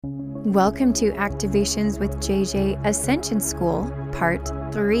Welcome to Activations with JJ Ascension School, Part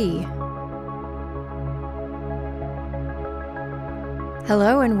 3.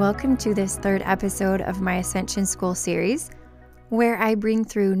 Hello and welcome to this third episode of my Ascension School series, where I bring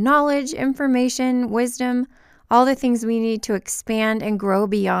through knowledge, information, wisdom, all the things we need to expand and grow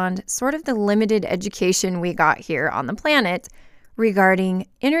beyond sort of the limited education we got here on the planet regarding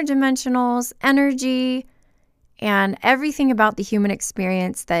interdimensionals, energy, and everything about the human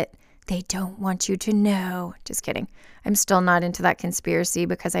experience that they don't want you to know. Just kidding. I'm still not into that conspiracy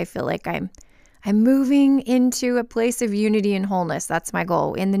because I feel like I'm moving into a place of unity and wholeness. That's my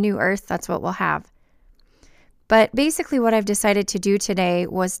goal. In the new earth, that's what we'll have. But basically what I've decided to do today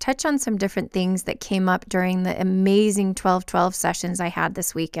was touch on some different things that came up during the amazing 12/12 sessions I had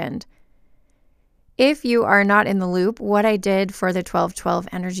this weekend. If you are not in the loop, what I did for the 12/12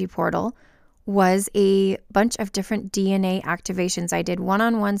 energy portal was a bunch of different DNA activations. I did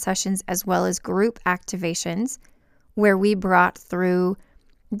one-on-one sessions as well as group activations where we brought through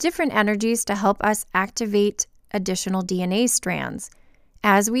different energies to help us activate additional DNA strands.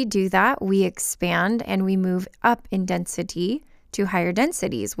 As we do that, we expand and we move up in density to higher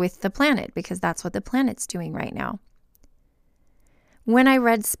densities with the planet because that's what the planet's doing right now. When I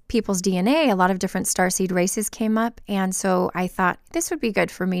read people's DNA, a lot of different starseed races came up, and so I thought this would be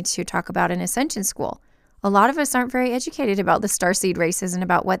good for me to talk about in Ascension School. A lot of us aren't very educated about the starseed races and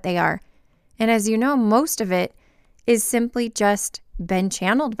about what they are. And as you know, most of it is simply just been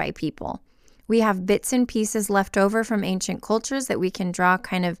channeled by people. We have bits and pieces left over from ancient cultures that we can draw,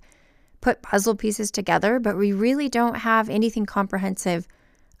 kind of put puzzle pieces together, but we really don't have anything comprehensive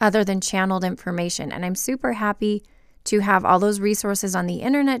other than channeled information. And I'm super happy to have all those resources on the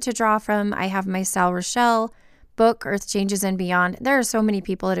internet to draw from. I have my Sal Rochelle book, Earth Changes and Beyond. There are so many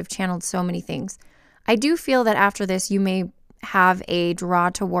people that have channeled so many things. I do feel that after this, you may have a draw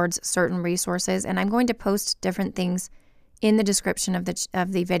towards certain resources, and I'm going to post different things in the description of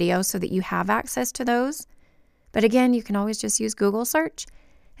the video so that you have access to those. But again, you can always just use Google search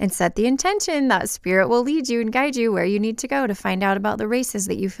and set the intention that spirit will lead you and guide you where you need to go to find out about the races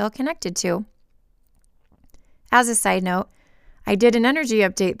that you feel connected to. As a side note, I did an energy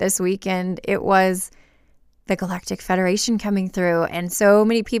update this week, and it was the Galactic Federation coming through. And so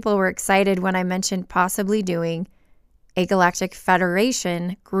many people were excited when I mentioned possibly doing a Galactic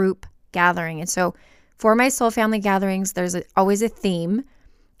Federation group gathering. And so for my Soul Family gatherings, there's always a theme.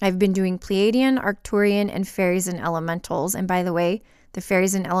 I've been doing Pleiadian, Arcturian, and Fairies and Elementals. And by the way, the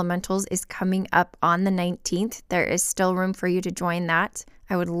Fairies and Elementals is coming up on the 19th. There is still room for you to join that.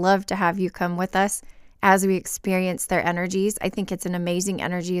 I would love to have you come with us as we experience their energies. I think it's an amazing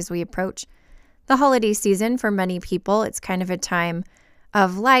energy as we approach the holiday season. For many people, it's kind of a time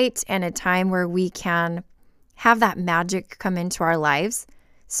of light and a time where we can have that magic come into our lives.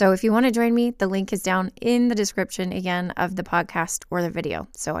 So if you want to join me, the link is down in the description again of the podcast or the video.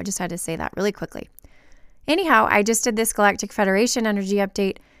 So I just had to say that really quickly. Anyhow, I just did this Galactic Federation energy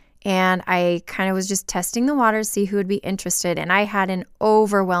update, and I kind of was just testing the waters, see who would be interested, and I had an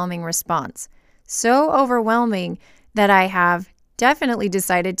overwhelming response. So overwhelming that I have definitely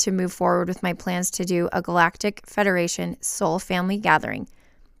decided to move forward with my plans to do a Galactic Federation Soul Family Gathering.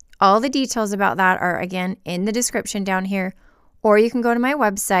 All the details about that are, again, in the description down here, or you can go to my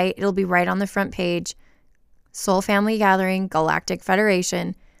website. It'll be right on the front page, Soul Family Gathering, Galactic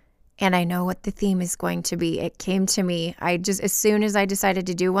Federation, and I know what the theme is going to be. It came to me. As soon as I decided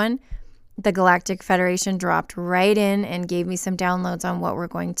to do one, the Galactic Federation dropped right in and gave me some downloads on what we're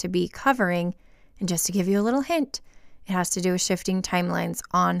going to be covering. And just to give you a little hint, it has to do with shifting timelines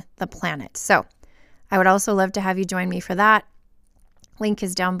on the planet. So I would also love to have you join me for that. Link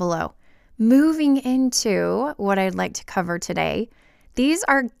is down below. Moving into what I'd like to cover today, these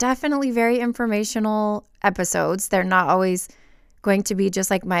are definitely very informational episodes. They're not always going to be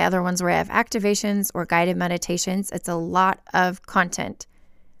just like my other ones where I have activations or guided meditations. It's a lot of content.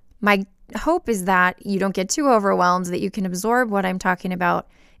 My hope is that you don't get too overwhelmed, that you can absorb what I'm talking about,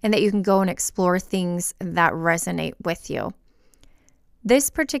 and that you can go and explore things that resonate with you.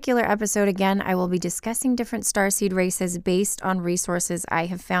 This particular episode, again, I will be discussing different starseed races based on resources I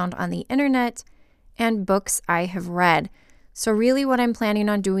have found on the internet and books I have read. So really what I'm planning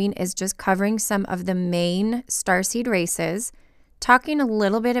on doing is just covering some of the main starseed races, talking a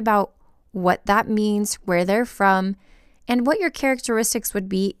little bit about what that means, where they're from, and what your characteristics would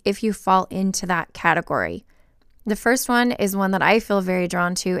be if you fall into that category. The first one is one that I feel very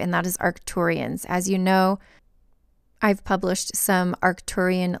drawn to, and that is Arcturians. As you know, I've published some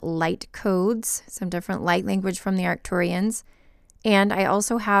Arcturian light codes, some different light language from the Arcturians, and I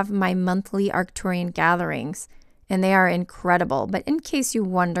also have my monthly Arcturian gatherings. and they are incredible. But in case you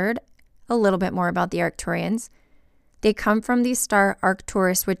wondered a little bit more about the Arcturians, they come from the star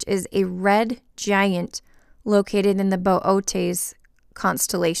Arcturus, which is a red giant located in the Boötes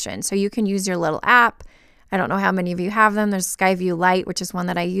constellation. So you can use your little app. I don't know how many of you have them. There's Skyview Light, which is one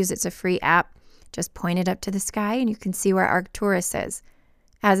that I use. It's a free app. Just point it up to the sky and you can see where Arcturus is.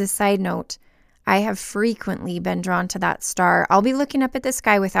 As a side note, I have frequently been drawn to that star. I'll be looking up at the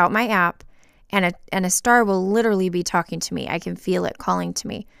sky without my app, and a star will literally be talking to me. I can feel it calling to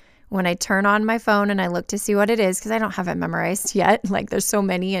me. When I turn on my phone and I look to see what it is, because I don't have it memorized yet, like there's so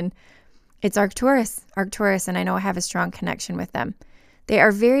many, and it's Arcturus, and I know I have a strong connection with them. They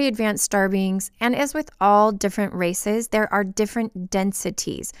are very advanced star beings, and as with all different races, there are different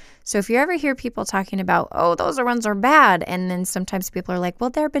densities. So if you ever hear people talking about, oh, those ones are bad, and then sometimes people are like, well,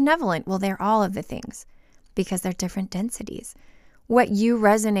 they're benevolent. Well, they're all of the things because they're different densities. What you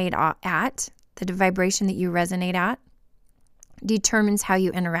resonate at, the vibration that you resonate at, determines how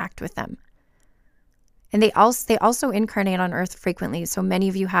you interact with them. And they also incarnate on Earth frequently. So many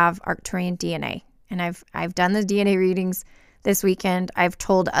of you have Arcturian DNA, and I've done the DNA readings this weekend. I've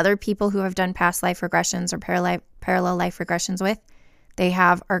told other people who have done past life regressions or parallel life regressions with, they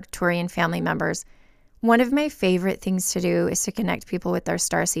have Arcturian family members. One of my favorite things to do is to connect people with their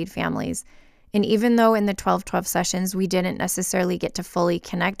starseed families. And even though in the 12-12 sessions we didn't necessarily get to fully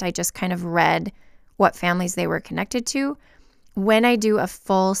connect, I just kind of read what families they were connected to. When I do a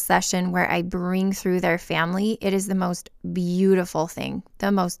full session where I bring through their family, it is the most beautiful thing,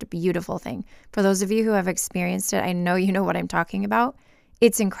 For those of you who have experienced it, I know you know what I'm talking about.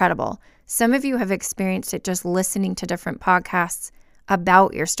 It's incredible. Some of you have experienced it just listening to different podcasts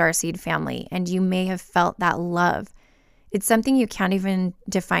about your starseed family, and you may have felt that love. It's something you can't even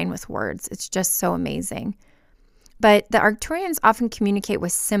define with words. It's just so amazing. But the Arcturians often communicate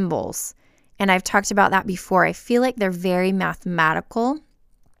with symbols. And I've talked about that before. I feel like they're very mathematical.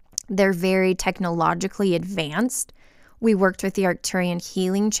 They're very technologically advanced. We worked with the Arcturian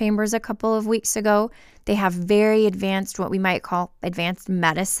healing chambers a couple of weeks ago. They have very advanced, what we might call advanced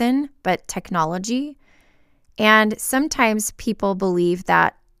medicine, but technology. And sometimes people believe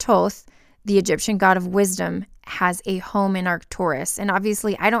that Thoth, the Egyptian god of wisdom, has a home in Arcturus. And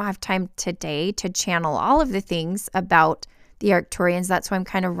obviously, I don't have time today to channel all of the things about the Arcturians. That's why I'm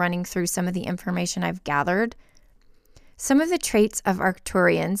kind of running through some of the information I've gathered. Some of the traits of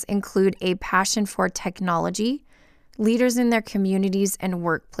Arcturians include a passion for technology, leaders in their communities and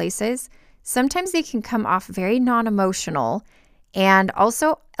workplaces. Sometimes they can come off very non-emotional and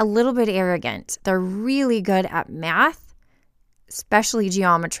also a little bit arrogant. They're really good at math, especially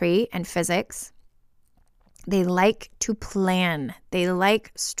geometry and physics. They like to plan. They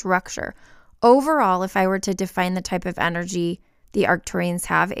like structure. Overall, if I were to define the type of energy the Arcturians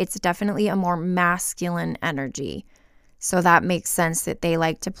have, it's definitely a more masculine energy. So that makes sense that they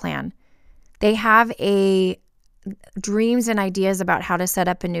like to plan. They have dreams and ideas about how to set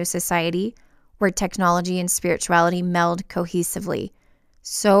up a new society where technology and spirituality meld cohesively.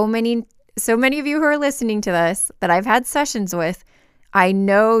 So many of you who are listening to this that I've had sessions with, I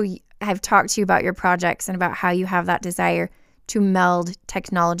know I've talked to you about your projects and about how you have that desire to meld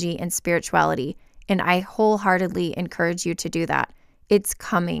technology and spirituality. And I wholeheartedly encourage you to do that. It's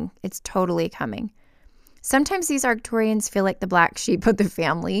coming. It's totally coming. Sometimes these Arcturians feel like the black sheep of the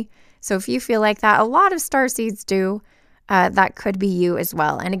family. So if you feel like that, a lot of starseeds do. That could be you as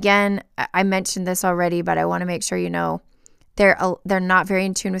well. And again, I mentioned this already, but I want to make sure you know they're not very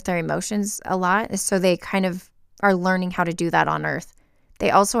in tune with their emotions a lot. So they kind of are learning how to do that on Earth. They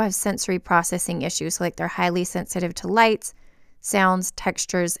also have sensory processing issues, like they're highly sensitive to lights, sounds,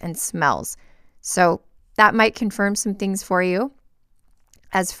 textures, and smells. So that might confirm some things for you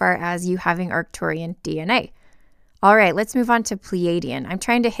as far as you having Arcturian DNA. All right, let's move on to Pleiadian. I'm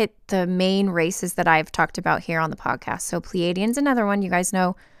trying to hit the main races that I've talked about here on the podcast. So Pleiadian's another one. You guys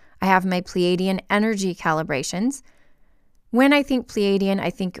know I have my Pleiadian energy calibrations. When I think Pleiadian,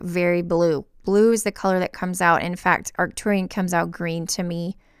 I think very blue. Blue is the color that comes out. In fact, Arcturian comes out green to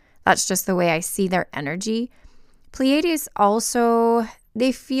me. That's just the way I see their energy. Pleiades also,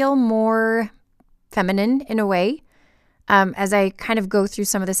 they feel more feminine in a way. As I kind of go through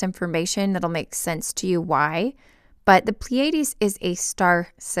some of this information, that'll make sense to you why. But the Pleiades is a star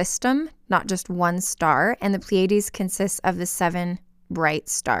system, not just one star. And the Pleiades consists of the 7 bright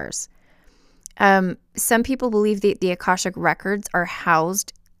stars. Some people believe that the Akashic records are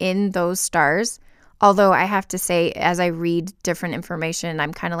housed in those stars. Although I have to say, as I read different information,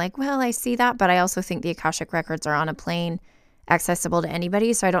 I'm kind of like, well, I see that. But I also think the Akashic records are on a plane accessible to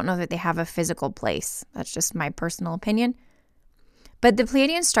anybody. So I don't know that they have a physical place. That's just my personal opinion. But the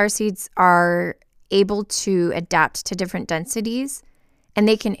Pleiadian starseeds are able to adapt to different densities, and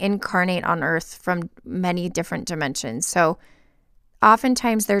they can incarnate on Earth from many different dimensions. So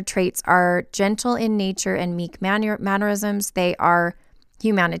oftentimes their traits are gentle in nature and meek mannerisms. They are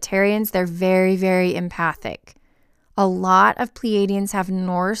humanitarians. They're very, very empathic. A lot of Pleiadians have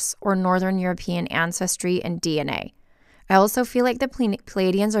Norse or Northern European ancestry and DNA. I also feel like the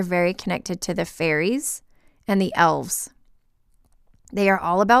Pleiadians are very connected to the fairies and the elves. They are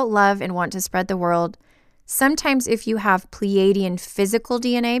all about love and want to spread the word. Sometimes if you have Pleiadian physical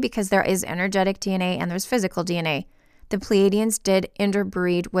DNA, because there is energetic DNA and there's physical DNA, the Pleiadians did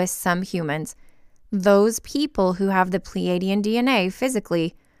interbreed with some humans. Those people who have the Pleiadian DNA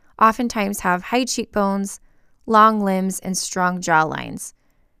physically oftentimes have high cheekbones, long limbs, and strong jawlines.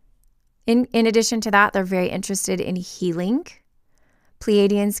 In addition to that, they're very interested in healing.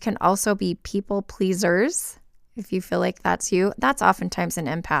 Pleiadians can also be people pleasers. If you feel like that's you, that's oftentimes an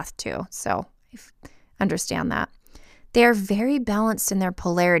empath too. So understand that. They are very balanced in their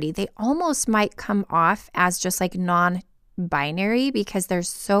polarity. They almost might come off as just like non-binary because they're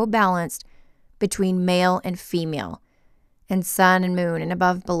so balanced between male and female and sun and moon and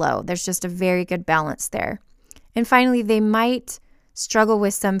above, below. There's just a very good balance there. And finally, they might struggle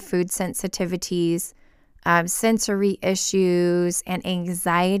with some food sensitivities, sensory issues, and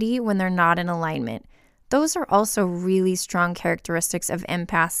anxiety when they're not in alignment. Those are also really strong characteristics of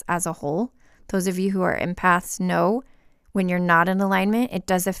empaths as a whole. Those of you who are empaths know when you're not in alignment, it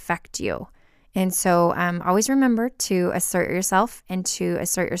does affect you. And so always remember to assert yourself and to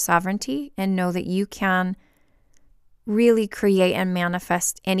assert your sovereignty and know that you can really create and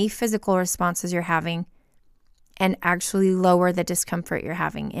manifest any physical responses you're having and actually lower the discomfort you're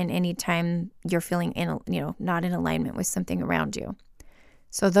having in any time you're feeling not in alignment with something around you.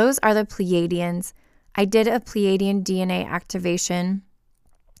 So those are the Pleiadians. I did a Pleiadian DNA activation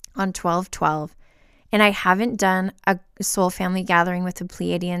on 12/12, and I haven't done a soul family gathering with the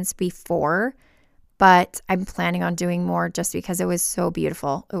Pleiadians before, but I'm planning on doing more just because it was so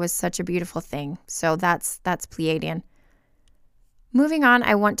beautiful. It was such a beautiful thing. So that's Pleiadian. Moving on,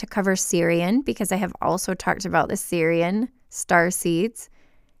 I want to cover Sirian because I have also talked about the Sirian star seeds.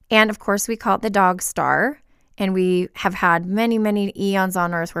 And of course, we call it the dog star. And we have had many, many eons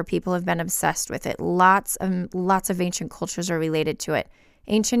on Earth where people have been obsessed with it. Lots of ancient cultures are related to it.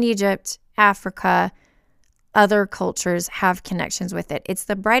 Ancient Egypt, Africa, other cultures have connections with it. It's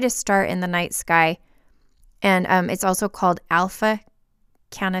the brightest star in the night sky. And it's also called Alpha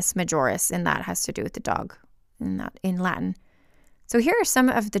Canis Majoris, and that has to do with the dog in Latin. So here are some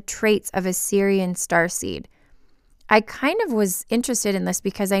of the traits of a Sirian starseed. I kind of was interested in this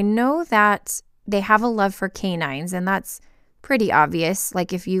because I know that they have a love for canines, and that's pretty obvious.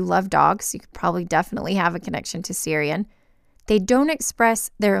 Like if you love dogs, you could probably definitely have a connection to Sirian. They don't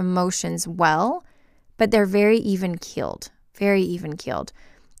express their emotions well, but they're very even-keeled, very even-keeled.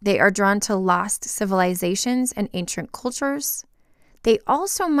 They are drawn to lost civilizations and ancient cultures. They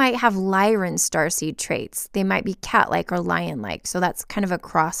also might have Lyran starseed traits. They might be cat-like or lion-like, so that's kind of a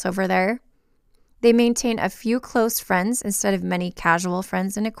crossover there. They maintain a few close friends instead of many casual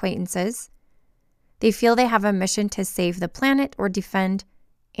friends and acquaintances. They feel they have a mission to save the planet or defend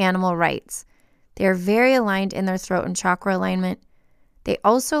animal rights. They are very aligned in their throat and chakra alignment. They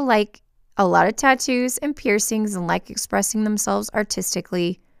also like a lot of tattoos and piercings and like expressing themselves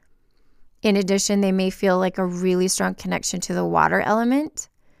artistically. In addition, they may feel like a really strong connection to the water element.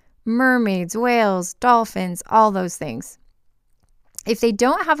 Mermaids, whales, dolphins, all those things. If they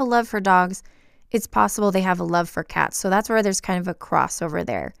don't have a love for dogs, it's possible they have a love for cats. So that's where there's kind of a crossover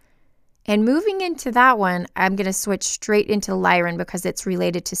there. And moving into that one, I'm going to switch straight into Lyran because it's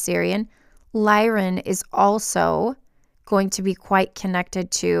related to Sirian. Lyran is also going to be quite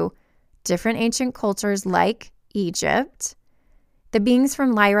connected to different ancient cultures like Egypt. The beings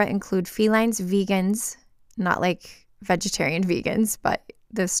from Lyra include felines, vegans, not like vegetarian vegans, but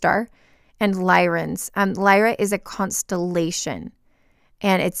the star, and Lyrans. Lyra is a constellation,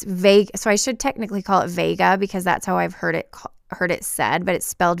 and it's Vega. So I should technically call it Vega because that's how I've heard it said, but it's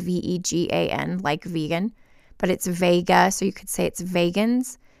spelled Vegan, like vegan, but it's Vega. So you could say it's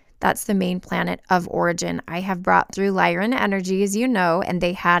vegans. That's the main planet of origin. I have brought through Lyran energy, as you know, and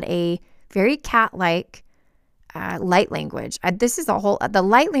they had a very cat-like light language. The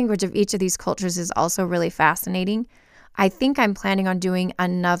light language of each of these cultures is also really fascinating. I think I'm planning on doing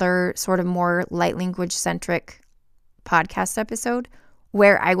another sort of more light language centric podcast episode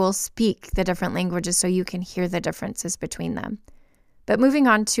where I will speak the different languages so you can hear the differences between them. But moving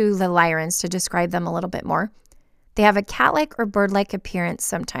on to the Lyrans to describe them a little bit more. They have a cat-like or bird-like appearance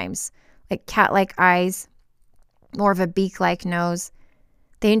sometimes, like cat-like eyes, more of a beak-like nose.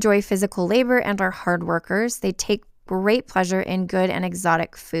 They enjoy physical labor and are hard workers. They take great pleasure in good and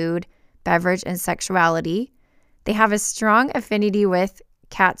exotic food, beverage, and sexuality. They have a strong affinity with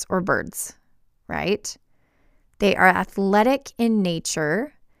cats or birds, right? They are athletic in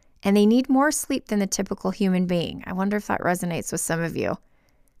nature, and they need more sleep than the typical human being. I wonder if that resonates with some of you.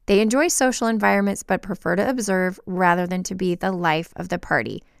 They enjoy social environments but prefer to observe rather than to be the life of the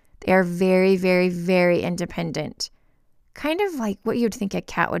party. They are very, very, very independent. Kind of like what you'd think a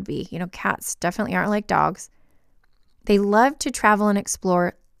cat would be. Cats definitely aren't like dogs. They love to travel and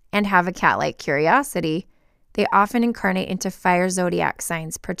explore and have a cat-like curiosity. They often incarnate into fire zodiac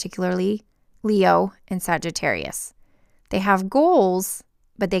signs, particularly Leo and Sagittarius. They have goals,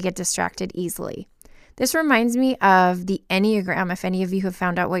 but they get distracted easily. This reminds me of the Enneagram. If any of you have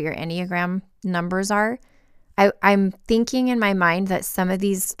found out what your Enneagram numbers are, I'm thinking in my mind that some of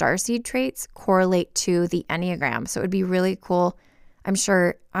these starseed traits correlate to the Enneagram. So it would be really cool. I'm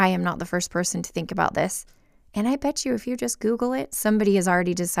sure I am not the first person to think about this. And I bet you if you just Google it, somebody has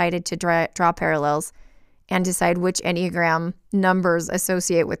already decided to draw parallels and decide which Enneagram numbers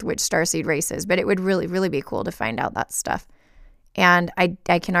associate with which starseed races. But it would really, really be cool to find out that stuff. And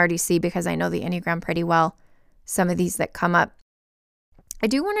I can already see, because I know the Enneagram pretty well, some of these that come up. I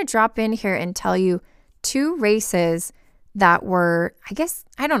do want to drop in here and tell you 2 races that were,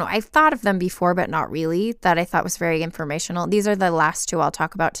 I don't know, I've thought of them before, but not really, that I thought was very informational. These are the last 2 I'll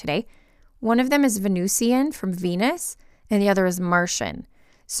talk about today. One of them is Venusian from Venus, and the other is Martian.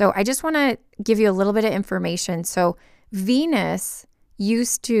 So I just want to give you a little bit of information. So Venus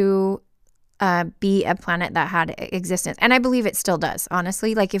used to be a planet that had existence. And I believe it still does,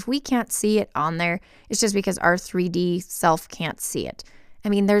 honestly. Like if we can't see it on there, it's just because our 3D self can't see it. I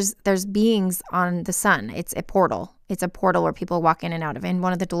mean, there's beings on the sun. It's a portal. It's a portal where people walk in and out of. In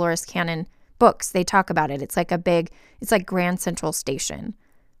one of the Dolores Cannon books, they talk about it. It's like Grand Central Station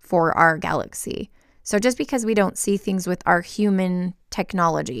for our galaxy. So just because we don't see things with our human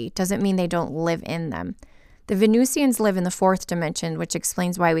technology doesn't mean they don't live in them. The Venusians live in the 4th dimension, which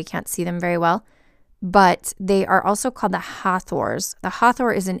explains why we can't see them very well. But they are also called the Hathors. The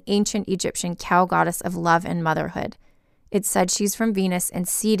Hathor is an ancient Egyptian cow goddess of love and motherhood. It's said she's from Venus and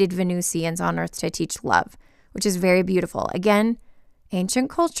seeded Venusians on Earth to teach love, which is very beautiful. Again, ancient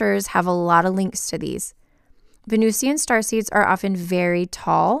cultures have a lot of links to these. Venusian starseeds are often very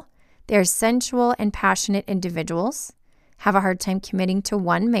tall. They are sensual and passionate individuals, have a hard time committing to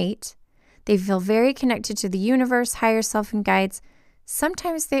one mate. They feel very connected to the universe, higher self, and guides.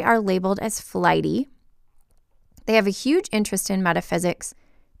 Sometimes they are labeled as flighty. They have a huge interest in metaphysics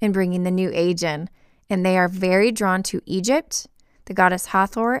and bringing the new age in, and they are very drawn to Egypt, the goddess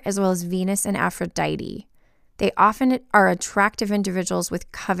Hathor, as well as Venus and Aphrodite. They often are attractive individuals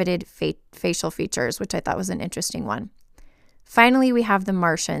with coveted facial features, which I thought was an interesting one. Finally, we have the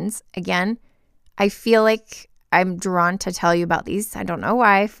Martians. Again, I feel like I'm drawn to tell you about these. I don't know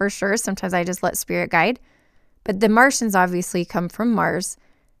why, for sure. Sometimes I just let spirit guide. But the Martians obviously come from Mars.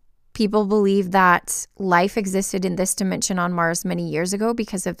 People believe that life existed in this dimension on Mars many years ago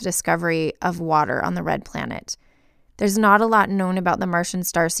because of the discovery of water on the red planet. There's not a lot known about the Martian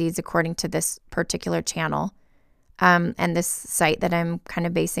starseeds according to this particular channel and this site that I'm kind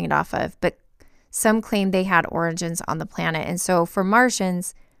of basing it off of. But some claim they had origins on the planet. And so for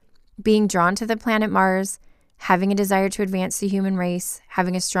Martians, being drawn to the planet Mars, having a desire to advance the human race,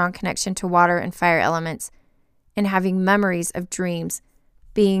 having a strong connection to water and fire elements, and having memories of dreams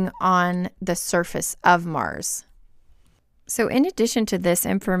being on the surface of Mars. So in addition to this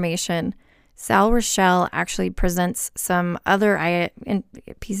information, Sal Rochelle actually presents some other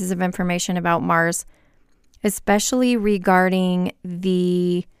pieces of information about Mars, especially regarding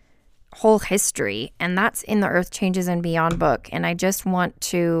the whole history, and that's in the Earth Changes and Beyond book. And I just want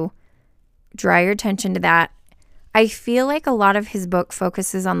to draw your attention to that. I feel like a lot of his book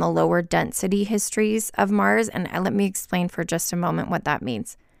focuses on the lower density histories of Mars, and let me explain for just a moment what that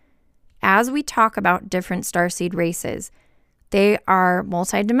means. As we talk about different starseed races, they are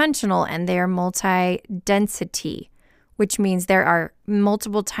multidimensional and they are multi-density, which means there are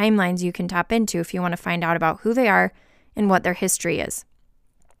multiple timelines you can tap into if you want to find out about who they are and what their history is.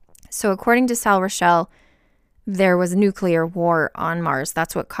 So according to Sal Rochelle, there was a nuclear war on Mars.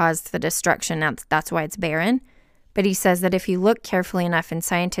 That's what caused the destruction. That's why it's barren. But he says that if you look carefully enough and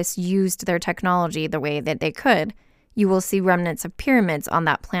scientists used their technology the way that they could, you will see remnants of pyramids on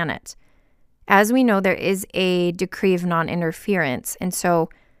that planet. As we know, there is a decree of non-interference. And so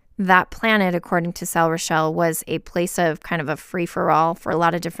that planet, according to Sal Rochelle, was a place of kind of a free-for-all for a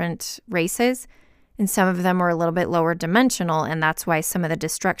lot of different races. And some of them were a little bit lower dimensional, and that's why some of the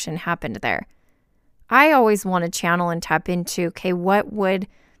destruction happened there. I always want to channel and tap into, okay, what would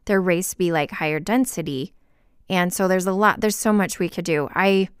their race be like higher density? And so there's so much we could do.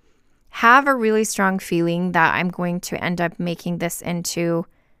 I have a really strong feeling that I'm going to end up making this into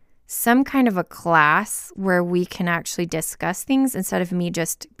some kind of a class where we can actually discuss things instead of me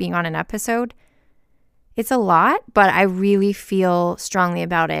just being on an episode. It's a lot, but I really feel strongly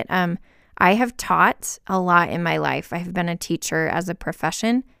about it. I have taught a lot in my life. I have been a teacher as a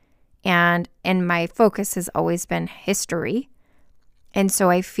profession, and my focus has always been history. And so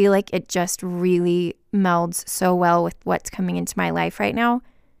I feel like it just really melds so well with what's coming into my life right now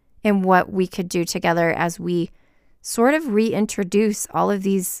and what we could do together as we sort of reintroduce all of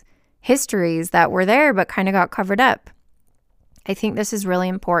these histories that were there but kind of got covered up. I think this is really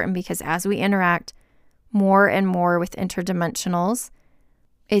important because as we interact more and more with interdimensionals,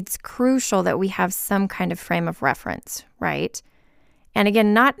 it's crucial that we have some kind of frame of reference, right? And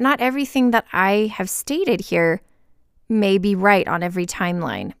again, not everything that I have stated here may be right on every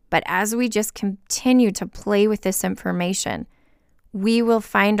timeline, but as we just continue to play with this information, we will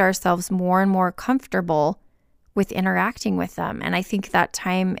find ourselves more and more comfortable with interacting with them. And I think that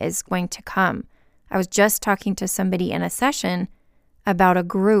time is going to come. I was just talking to somebody in a session about a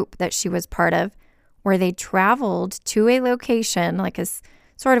group that she was part of where they traveled to a location, like a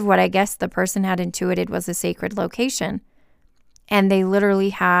sort of what I guess the person had intuited was a sacred location. And they literally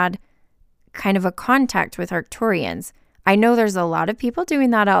had kind of a contact with Arcturians. I know there's a lot of people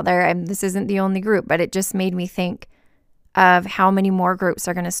doing that out there, and this isn't the only group, but it just made me think of how many more groups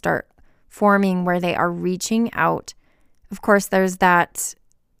are going to start forming where they are reaching out. Of course, there's that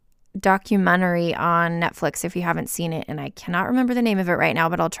documentary on Netflix if you haven't seen it, and I cannot remember the name of it right now,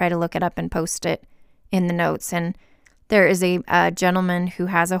 but I'll try to look it up and post it in the notes. And there is a gentleman who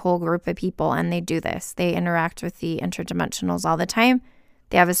has a whole group of people, and they do this. They interact with the interdimensionals all the time.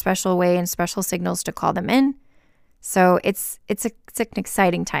 They have a special way and special signals to call them in. So it's an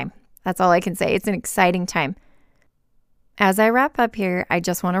exciting time. That's all I can say. It's an exciting time. As I wrap up here, I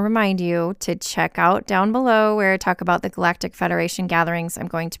just want to remind you to check out down below where I talk about the Galactic Federation gatherings I'm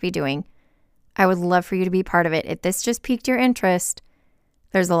going to be doing. I would love for you to be part of it. If this just piqued your interest,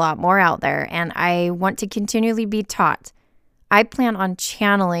 there's a lot more out there, and I want to continually be taught. I plan on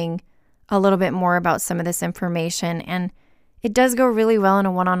channeling a little bit more about some of this information, and it does go really well in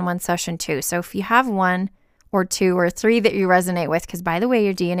a one-on-one session too. So if you have one or two or three that you resonate with, because by the way,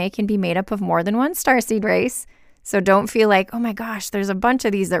 your DNA can be made up of more than one starseed race. So don't feel like, oh my gosh, there's a bunch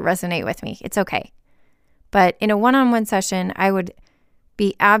of these that resonate with me. It's okay. But in a one-on-one session, I would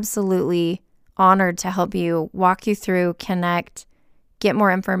be absolutely honored to help you, walk you through, connect, get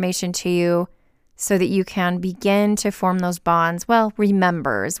more information to you so that you can begin to form those bonds. Well,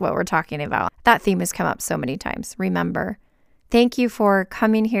 remember is what we're talking about. That theme has come up so many times. Remember. Thank you for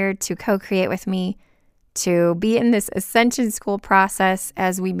coming here to co-create with me, to be in this ascension school process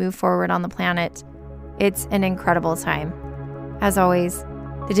as we move forward on the planet. It's an incredible time. As always,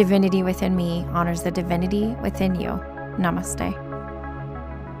 the divinity within me honors the divinity within you. Namaste.